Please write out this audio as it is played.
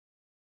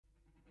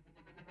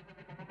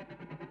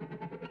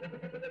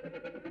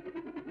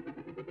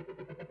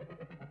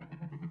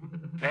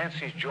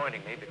Nancy's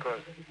joining me because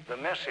the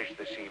message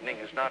this evening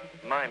is not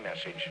my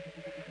message,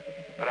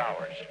 but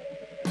ours.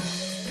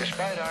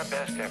 Despite our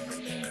best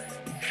efforts,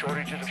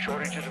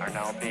 shortages are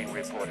now being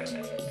reported.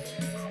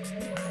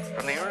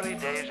 From the early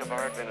days of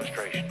our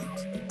administration,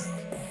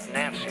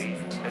 Nancy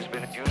has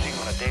been using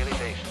on a daily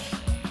basis.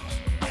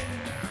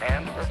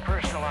 And her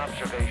personal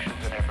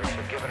observations and efforts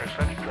have given her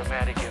such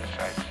dramatic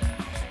insights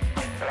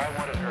that I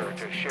wanted her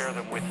to share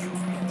them with you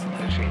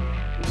this evening.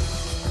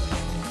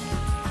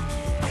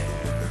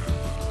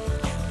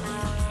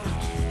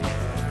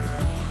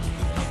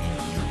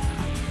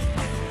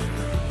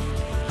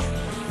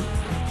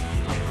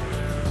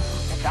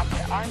 It's up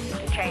to us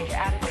to change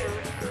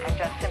attitudes and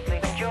just simply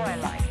enjoy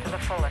life to the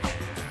fullest,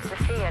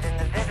 to see it in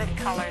the vivid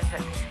colors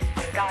that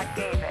God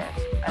gave us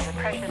as a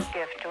precious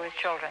gift to his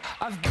children.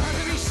 I've got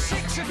to be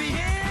sick to be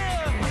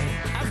him.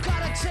 I've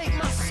got to take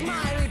my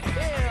smiley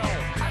pill.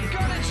 I've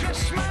got to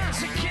just smile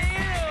to kill.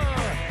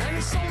 And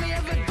it's only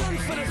ever done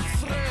for the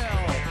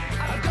thrill.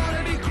 I've got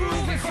to be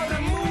groovy for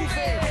the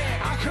movie.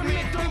 I'll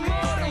commit the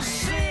mortal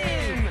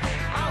sin.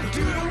 I'll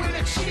do it with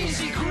a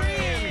cheesy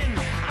grin.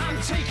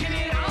 I'm taking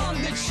it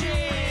on the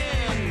chin.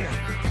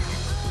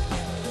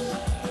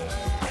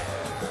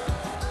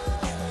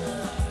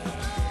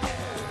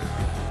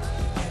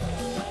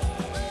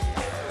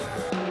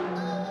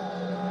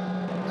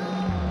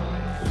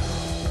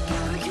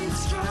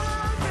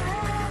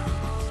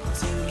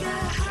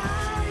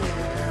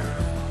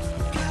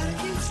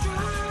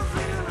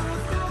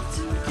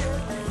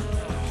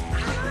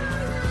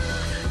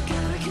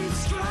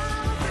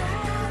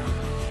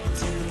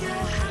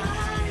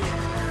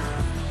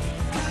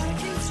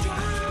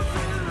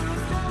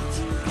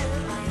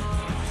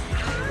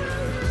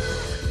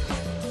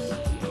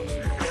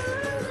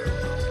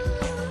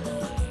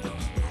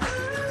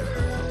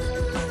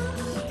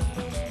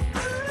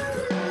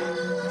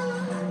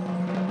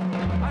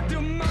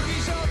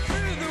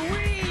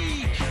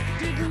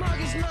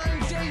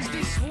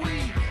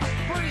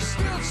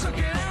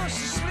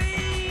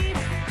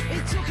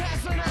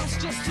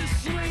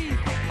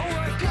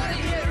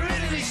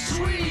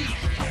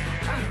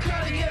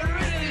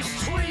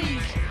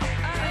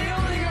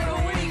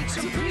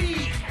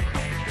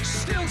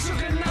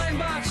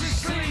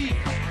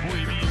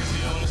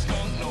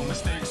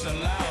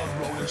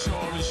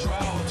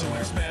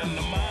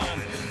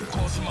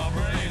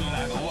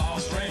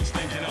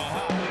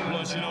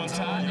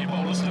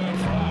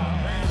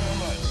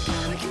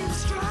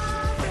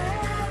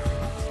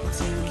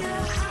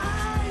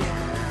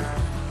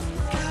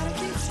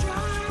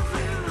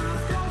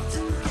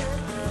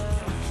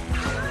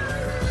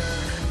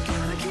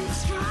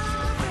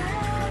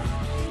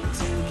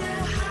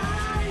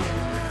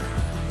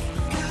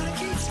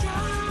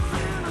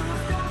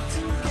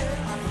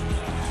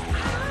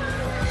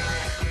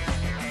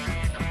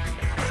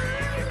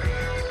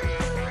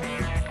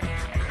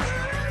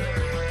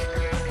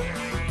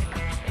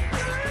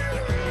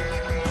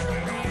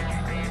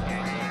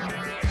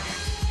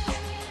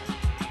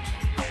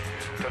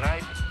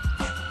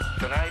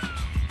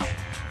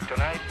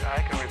 Tonight,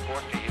 I can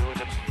report to you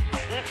that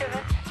each of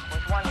us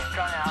was once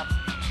strung out.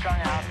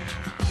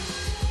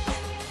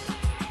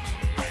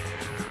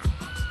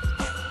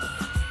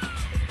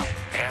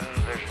 And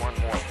there's one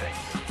more thing.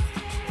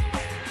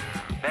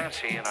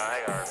 Nancy and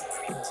I are